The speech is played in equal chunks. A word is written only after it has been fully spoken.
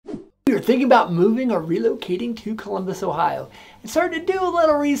thinking about moving or relocating to Columbus, Ohio, and started to do a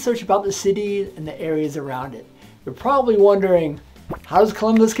little research about the city and the areas around it, you're probably wondering, how does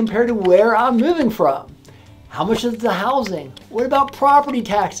Columbus compare to where I'm moving from? How much is the housing? What about property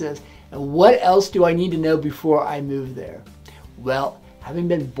taxes? And what else do I need to know before I move there? Well, having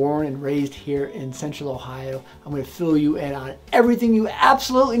been born and raised here in Central Ohio, I'm going to fill you in on everything you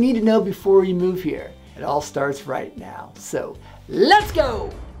absolutely need to know before you move here. It all starts right now. So let's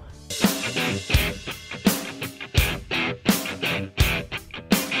go!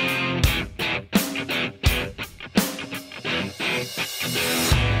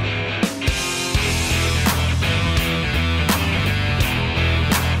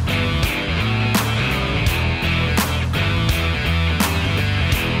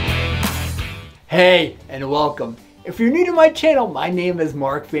 Hey, and welcome. If you're new to my channel, my name is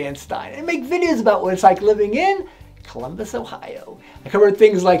Mark Van Stein. I make videos about what it's like living in Columbus, Ohio. I cover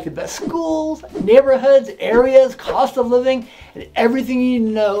things like the best schools, neighborhoods, areas, cost of living, and everything you need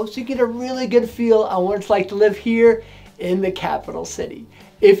to know so you get a really good feel on what it's like to live here in the capital city.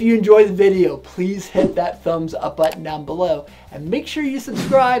 If you enjoyed the video, please hit that thumbs up button down below and make sure you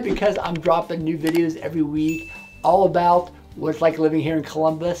subscribe because I'm dropping new videos every week all about what it's like living here in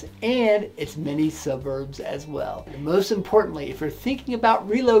Columbus and its many suburbs as well. And most importantly, if you're thinking about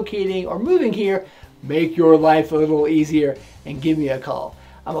relocating or moving here, make your life a little easier and give me a call.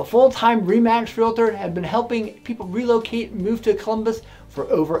 I'm a full-time RE/MAX realtor and have been helping people relocate and move to Columbus for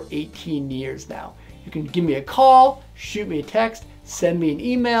over 18 years now. You can give me a call, shoot me a text, send me an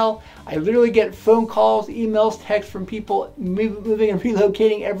email. I literally get phone calls, emails, texts from people moving and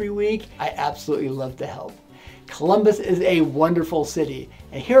relocating every week. I absolutely love to help. Columbus is a wonderful city,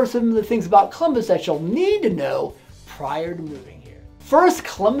 and here are some of the things about Columbus that you'll need to know prior to moving here. First,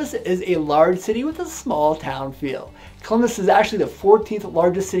 Columbus is a large city with a small town feel. Columbus is actually the 14th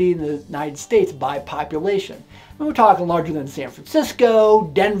largest city in the United States by population. And we're talking larger than San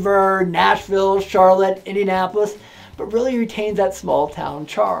Francisco, Denver, Nashville, Charlotte, Indianapolis, but really retains that small town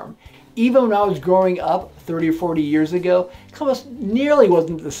charm. Even when I was growing up 30 or 40 years ago, Columbus nearly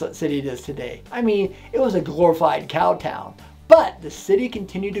wasn't the city it is today. I mean, it was a glorified cow town. But the city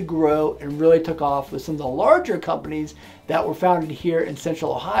continued to grow and really took off with some of the larger companies that were founded here in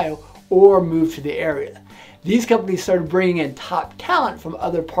Central Ohio or moved to the area. These companies started bringing in top talent from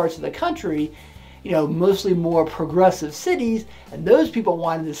other parts of the country, mostly more progressive cities, and those people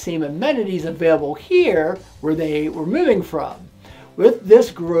wanted the same amenities available here where they were moving from. With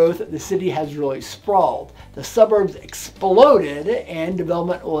this growth, the city has really sprawled. The suburbs exploded and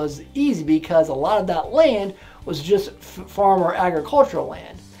development was easy because a lot of that land was just farm or agricultural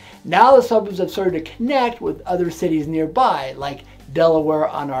land. Now the suburbs have started to connect with other cities nearby, like Delaware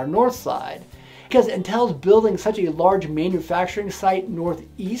on our north side. Because Intel's building such a large manufacturing site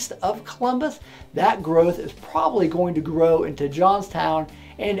northeast of Columbus, that growth is probably going to grow into Johnstown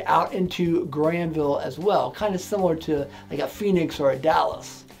and out into Granville as well, kind of similar to like a Phoenix or a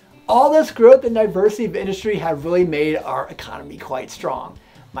Dallas. All this growth and diversity of industry have really made our economy quite strong.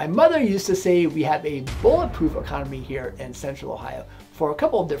 My mother used to say we have a bulletproof economy here in Central Ohio for a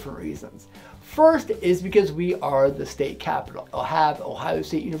couple of different reasons. First is because we are the state capital. We'll have Ohio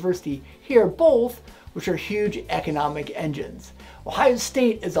State University here, both, which are huge economic engines. Ohio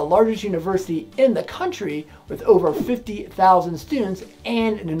State is the largest university in the country with over 50,000 students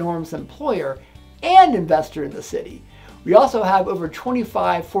and an enormous employer and investor in the city. We also have over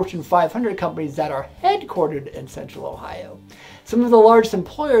 25 Fortune 500 companies that are headquartered in Central Ohio. Some of the largest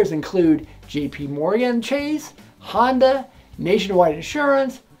employers include JP Chase, Honda, Nationwide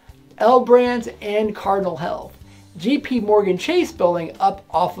Insurance, L Brands, and Cardinal Health. JP Chase building up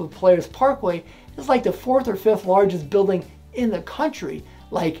off of Polaris Parkway is like the 4th or 5th largest building in the country,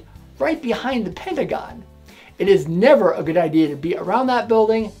 like right behind the Pentagon. It is never a good idea to be around that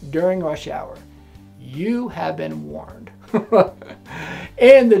building during rush hour. You have been warned.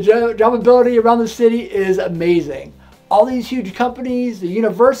 And the jobability around the city is amazing. All these huge companies, the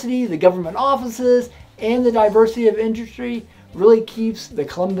university, the government offices, and the diversity of industry really keeps the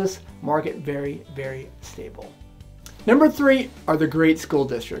Columbus market very, very stable. Number 3 are the great school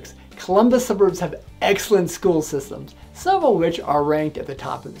districts. Columbus suburbs have excellent school systems, some of which are ranked at the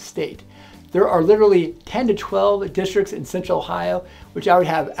top of the state. There are literally 10 to 12 districts in Central Ohio, which I would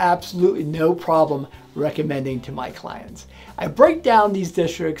have absolutely no problem recommending to my clients. I break down these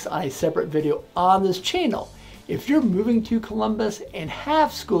districts on a separate video on this channel. If you're moving to Columbus and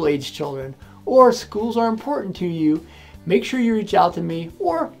have school-age children, or schools are important to you, make sure you reach out to me,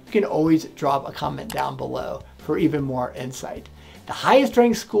 or you can always drop a comment down below for even more insight. The highest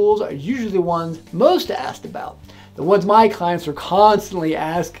ranked schools are usually the ones most asked about. The ones my clients are constantly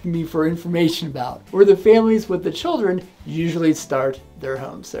asking me for information about, where the families with the children usually start their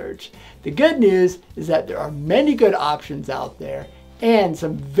home search. The good news is that there are many good options out there and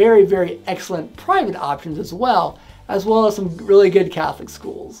some very, very excellent private options as well as some really good Catholic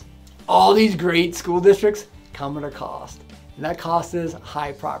schools. All these great school districts come at a cost, and that cost is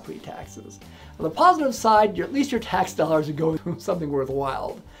high property taxes. On the positive side, at least your tax dollars are going to something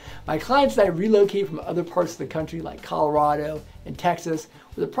worthwhile. My clients that relocate from other parts of the country like Colorado and Texas,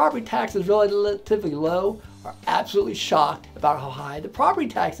 where the property tax is relatively low, are absolutely shocked about how high the property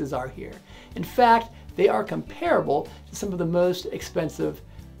taxes are here. In fact, they are comparable to some of the most expensive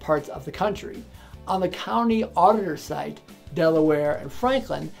parts of the country. On the county auditor site, Delaware and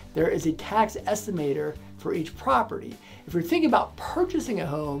Franklin, there is a tax estimator for each property. If you're thinking about purchasing a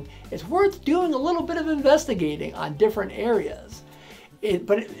home, it's worth doing a little bit of investigating on different areas.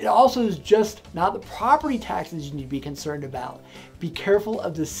 But it also is just not the property taxes you need to be concerned about. Be careful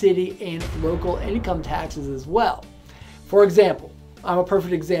of the city and local income taxes as well. For example, I'm a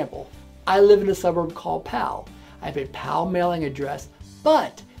perfect example. I live in a suburb called Powell. I have a Powell mailing address,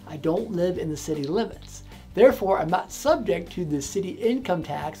 but I don't live in the city limits. Therefore, I'm not subject to the city income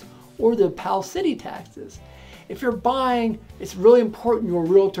tax or the Powell city taxes. If you're buying, it's really important your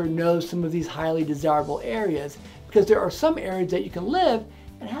realtor knows some of these highly desirable areas, because there are some areas that you can live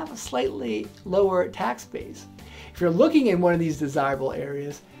and have a slightly lower tax base. If you're looking in one of these desirable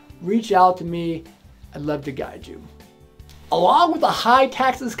areas, reach out to me. I'd love to guide you. Along with the high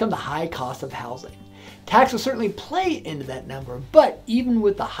taxes come the high cost of housing. Taxes certainly play into that number, but even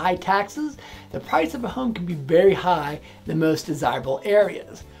with the high taxes, the price of a home can be very high in the most desirable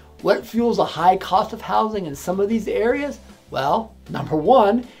areas. What fuels a high cost of housing in some of these areas? Well, number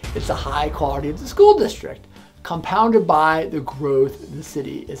one, it's the high quality of the school district, compounded by the growth the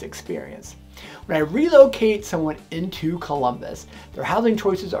city is experiencing. When I relocate someone into Columbus, their housing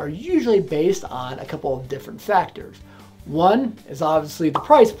choices are usually based on a couple of different factors. One is obviously the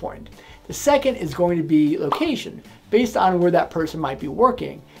price point. The second is going to be location, based on where that person might be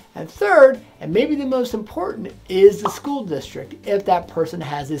working. And third, and maybe the most important, is the school district, if that person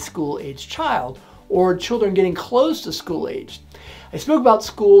has a school-aged child or children getting close to school age. I spoke about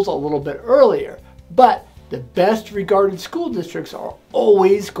schools a little bit earlier, but the best regarded school districts are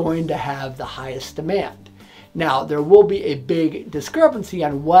always going to have the highest demand. Now, there will be a big discrepancy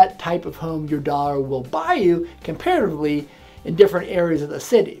on what type of home your dollar will buy you comparatively in different areas of the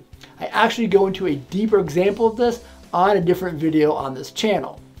city. I actually go into a deeper example of this on a different video on this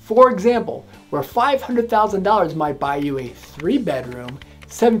channel. For example, where $500,000 might buy you a 3-bedroom,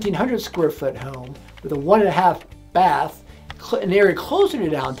 1,700 square foot home with a 1.5 bath, an area closer to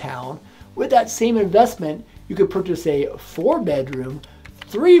downtown, with that same investment, you could purchase a 4-bedroom,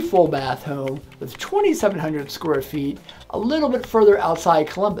 3 full bath home with 2,700 square feet, a little bit further outside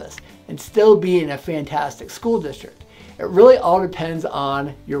Columbus, and still be in a fantastic school district. It really all depends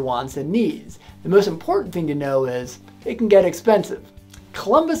on your wants and needs. The most important thing to know is it can get expensive.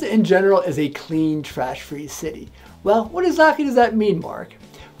 Columbus in general is a clean, trash-free city. Well, what exactly does that mean, Mark?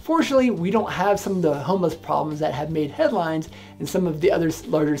 Fortunately, we don't have some of the homeless problems that have made headlines in some of the other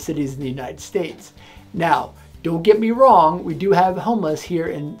larger cities in the United States. Now, don't get me wrong, we do have homeless here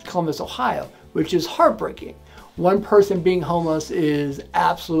in Columbus, Ohio, which is heartbreaking. One person being homeless is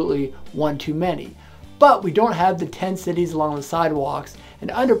absolutely one too many. But we don't have the 10 cities along the sidewalks and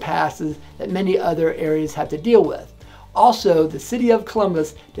underpasses that many other areas have to deal with. Also, the city of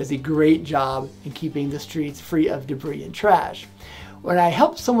Columbus does a great job in keeping the streets free of debris and trash. When I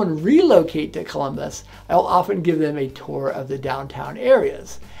help someone relocate to Columbus, I'll often give them a tour of the downtown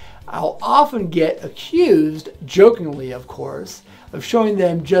areas. I'll often get accused, jokingly of course, of showing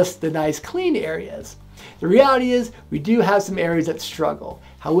them just the nice clean areas. The reality is we do have some areas that struggle.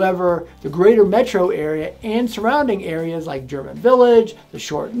 However, the greater metro area and surrounding areas like German Village, the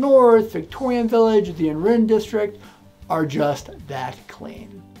Short North, Victorian Village, the Enrin District are just that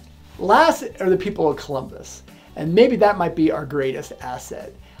clean. Last are the people of Columbus, and maybe that might be our greatest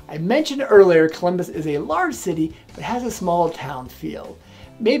asset. I mentioned earlier Columbus is a large city but has a small town feel.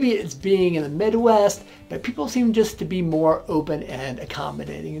 Maybe it's being in the Midwest, but people seem just to be more open and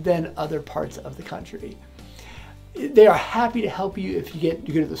accommodating than other parts of the country. They are happy to help you if you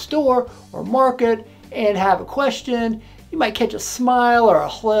go to the store or market and have a question. You might catch a smile or a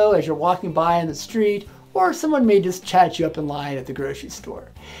hello as you're walking by in the street, or someone may just chat you up in line at the grocery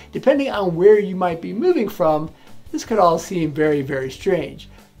store. Depending on where you might be moving from, this could all seem very, very strange,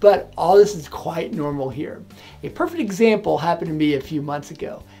 but all this is quite normal here. A perfect example happened to me a few months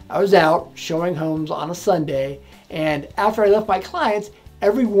ago. I was out showing homes on a Sunday, and after I left my clients,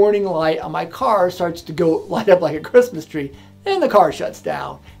 every warning light on my car starts to go light up like a Christmas tree, and the car shuts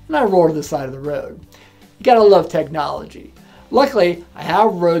down, and I roll to the side of the road. You gotta love technology. Luckily, I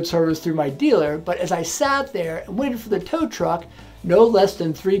have road service through my dealer, but as I sat there and waited for the tow truck, no less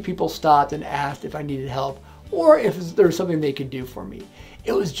than 3 people stopped and asked if I needed help or if there was something they could do for me.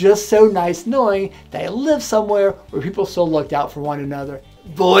 It was just so nice knowing that I live somewhere where people still looked out for one another.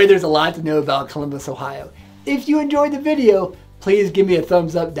 Boy, there's a lot to know about Columbus, Ohio. If you enjoyed the video, please give me a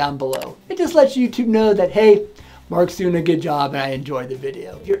thumbs up down below. It just lets YouTube know that, hey, Mark's doing a good job and I enjoyed the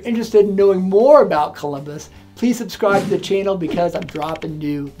video. If you're interested in knowing more about Columbus, please subscribe to the channel because I'm dropping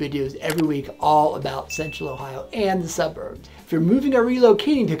new videos every week all about Central Ohio and the suburbs. If you're moving or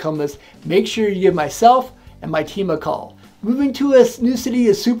relocating to Columbus, make sure you give myself and my team a call. Moving to a new city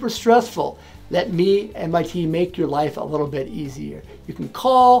is super stressful. Let me and my team make your life a little bit easier. You can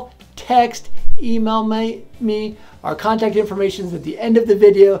call, text, email me. Our contact information is at the end of the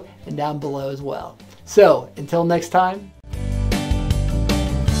video and down below as well. So until next time,